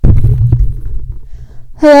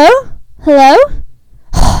Hello? Hello?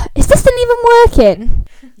 Is this thing even working?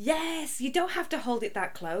 Yes, you don't have to hold it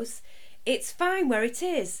that close. It's fine where it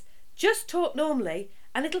is. Just talk normally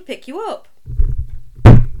and it'll pick you up.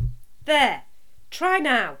 There. Try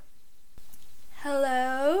now.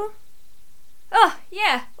 Hello? Oh,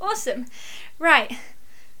 yeah, awesome. Right.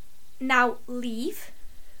 Now leave.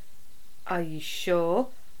 Are you sure?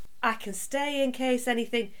 I can stay in case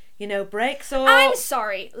anything, breaks or... I'm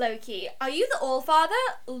sorry, Loki. Are you the All-Father,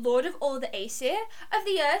 Lord of all the Aesir, of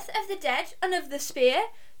the earth, of the dead, and of the spear?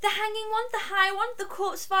 The hanging one, the high one, the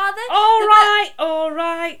corpse father? All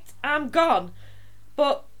right. I'm gone.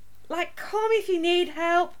 But, call me if you need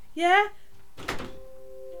help, yeah?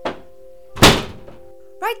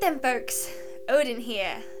 Right then, folks. Odin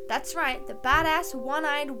here. That's right, the badass,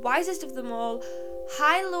 one-eyed, wisest of them all,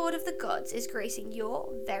 High Lord of the Gods is gracing your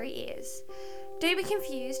very ears. Don't be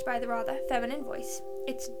confused by the rather feminine voice.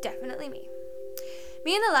 It's definitely me.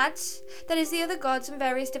 Me and the lads, that is the other gods and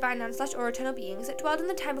various divine and/or eternal beings that dwelled in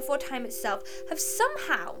the time before time itself, have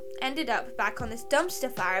somehow ended up back on this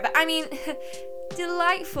dumpster fire, but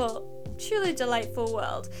delightful, truly delightful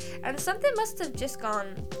world. And something must have just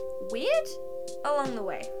gone weird along the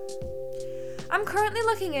way. I'm currently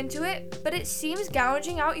looking into it, but it seems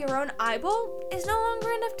gouging out your own eyeball is no longer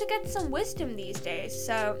enough to get some wisdom these days,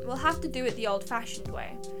 so we'll have to do it the old-fashioned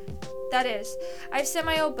way. That is, I've sent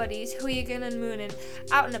my old buddies, Huygen and Moonin,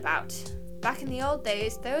 out and about. Back in the old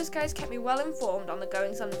days, those guys kept me well informed on the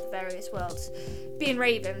goings-on of the various worlds. Being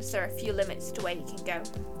ravens, there are a few limits to where you can go.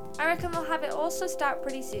 I reckon we'll have it all sussed out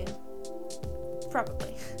pretty soon.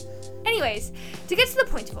 Probably. Anyways, to get to the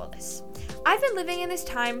point of all this, I've been living in this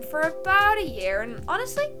time for about a year, and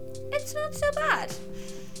honestly, it's not so bad.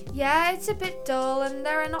 Yeah, it's a bit dull, and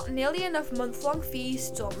there are not nearly enough month-long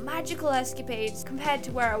feasts or magical escapades compared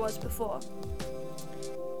to where I was before.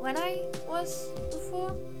 When I was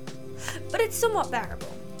before? But it's somewhat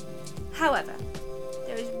bearable. However,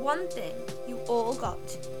 there is one thing you all got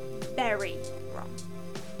very wrong.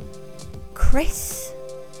 Chris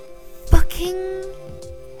fucking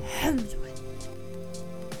Hemsworth.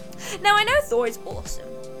 Now, I know Thor is awesome.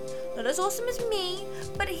 Not as awesome as me,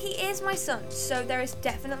 but he is my son, so there is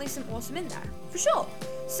definitely some awesome in there, for sure.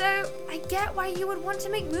 So, I get why you would want to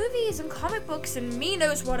make movies and comic books and me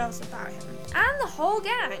knows what else about him. And the whole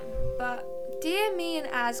gang. But, dear me and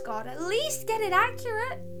Asgard, at least get it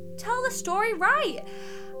accurate. Tell the story right.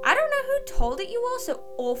 I don't know who told it you all so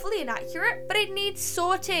awfully inaccurate, but it needs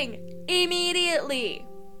sorting immediately.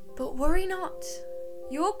 But worry not.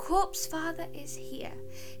 Your corpse father is here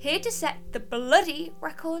to set the bloody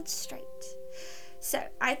record straight. So,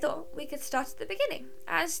 I thought we could start at the beginning,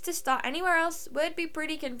 as to start anywhere else would be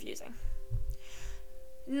pretty confusing.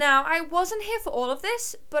 Now, I wasn't here for all of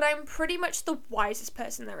this, but I'm pretty much the wisest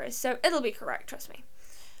person there is, so it'll be correct, trust me.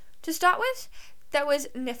 To start with, there was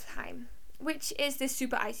Niflheim, which is this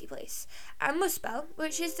super icy place, and Muspel,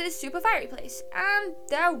 which is this super fiery place, and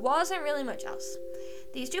there wasn't really much else.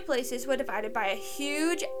 These two places were divided by a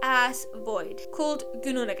huge-ass void called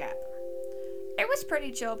Ginnungagap. It was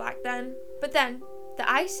pretty chill back then, but then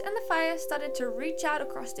the ice and the fire started to reach out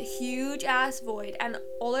across the huge-ass void and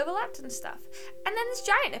all overlapped and stuff, and then this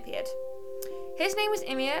giant appeared. His name was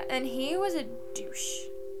Ymir, and he was a douche.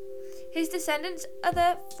 His descendants are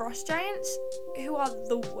the frost giants, who are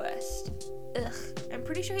the worst. Ugh, I'm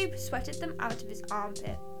pretty sure he sweated them out of his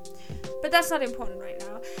armpit. But that's not important right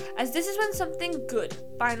now, as this is when something good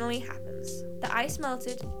finally happens. The ice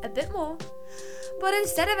melted a bit more, but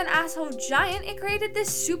instead of an asshole giant, it created this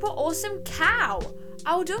super awesome cow,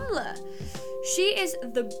 Audumla. She is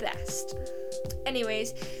the best.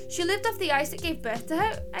 Anyways, she lived off the ice that gave birth to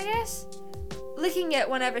her, I guess, licking it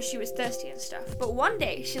whenever she was thirsty and stuff. But one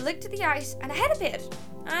day, she licked at the ice and a head appeared,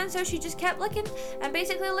 and so she just kept licking and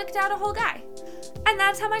basically licked out a whole guy. And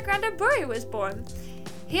that's how my granddad Buri was born.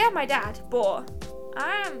 He had my dad, Bor.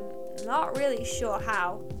 I'm not really sure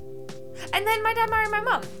how. And then my dad married my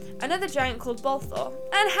mum, another giant called Bolthor,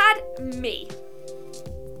 and had me.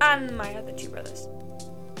 And my other two brothers.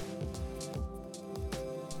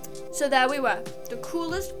 So there we were. The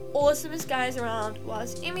coolest, awesomest guys around,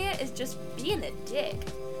 whilst Ymir is just being a dick.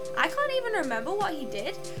 I can't even remember what he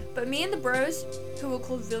did, but me and the bros, who were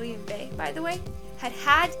called Villy and Bay, by the way, had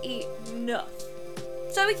enough.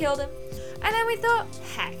 So we killed him. And then we thought,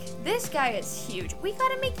 heck, this guy is huge. We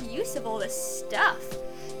gotta make use of all this stuff.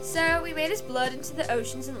 So we made his blood into the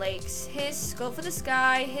oceans and lakes, his skull for the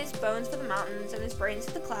sky, his bones for the mountains, and his brains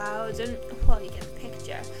for the clouds, and, well, you get the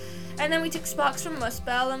picture. And then we took sparks from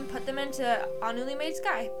Muspel and put them into our newly made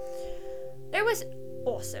sky. It was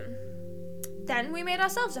awesome. Then we made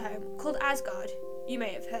ourselves a home called Asgard. You may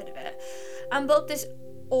have heard of it. And built this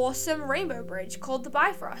awesome rainbow bridge called the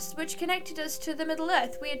Bifrost, which connected us to the Middle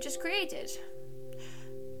Earth we had just created.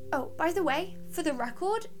 Oh, by the way, for the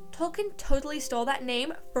record, Tolkien totally stole that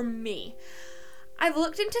name from me. I've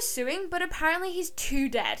looked into suing, but apparently he's too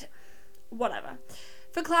dead. Whatever.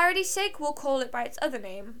 For clarity's sake, we'll call it by its other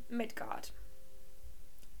name, Midgard.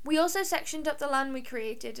 We also sectioned up the land we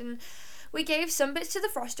created, and we gave some bits to the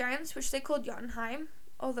frost giants, which they called Jotunheim.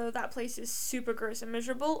 Although that place is super gross and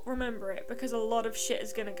miserable, remember it, because a lot of shit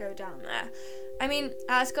is gonna go down there. I mean,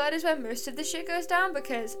 Asgard is where most of the shit goes down,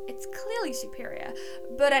 because it's clearly superior.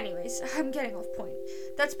 But anyways, I'm getting off point.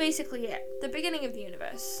 That's basically it. The beginning of the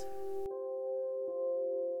universe.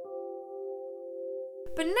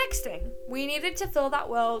 But next thing, we needed to fill that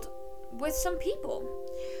world with some people.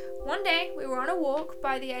 One day, we were on a walk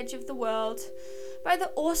by the edge of the world, by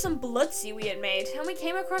the awesome Bloodsea we had made, and we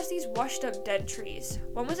came across these washed up dead trees.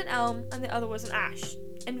 One was an elm and the other was an ash.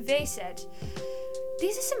 And Vey said,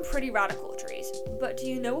 "These are some pretty radical trees, but do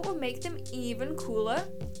you know what would make them even cooler?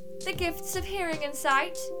 The gifts of hearing and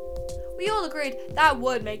sight." We all agreed that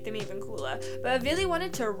would make them even cooler, but Vili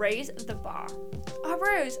wanted to raise the bar. Oh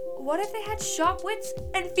bros, what if they had sharp wits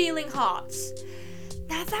and feeling hearts?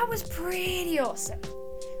 Now that was pretty awesome.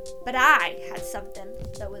 But I had something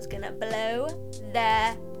that was gonna blow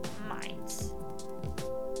their minds.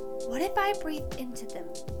 What if I breathed into them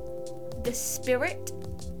the spirit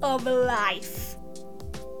of life?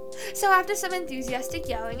 So after some enthusiastic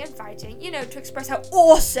yelling and fighting, to express how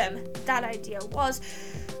awesome that idea was,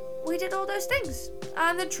 we did all those things,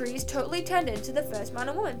 and the trees totally turned into the first man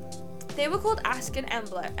and woman. They were called Ask and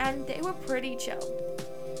Embla, and they were pretty chill.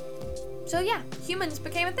 So yeah, humans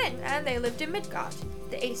became a thing, and they lived in Midgard.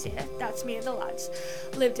 The Aesir, that's me and the lads,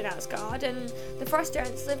 lived in Asgard, and the Frost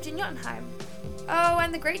Giants lived in Jotunheim. Oh,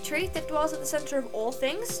 and the great tree that dwells at the center of all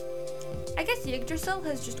things? I guess Yggdrasil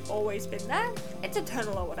has just always been there. It's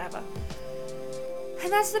eternal or whatever.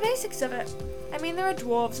 And that's the basics of it. I mean, there are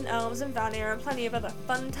dwarves and elves and Vanir and plenty of other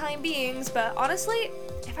fun time beings, but honestly,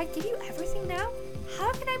 if I give you everything now,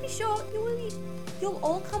 how can I be sure you'll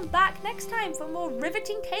all come back next time for more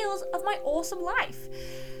riveting tales of my awesome life?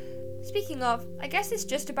 Speaking of, I guess this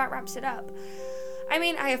just about wraps it up. I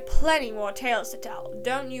mean, I have plenty more tales to tell,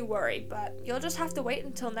 don't you worry, but you'll just have to wait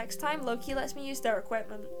until next time Loki lets me use their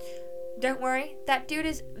equipment. Don't worry, that dude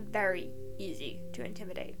is very easy to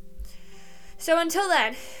intimidate. So until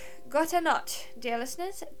then, gotta not, dear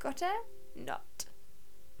listeners, gotta not.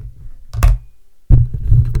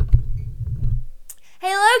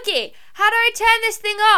 Hey Loki, how do I turn this thing off?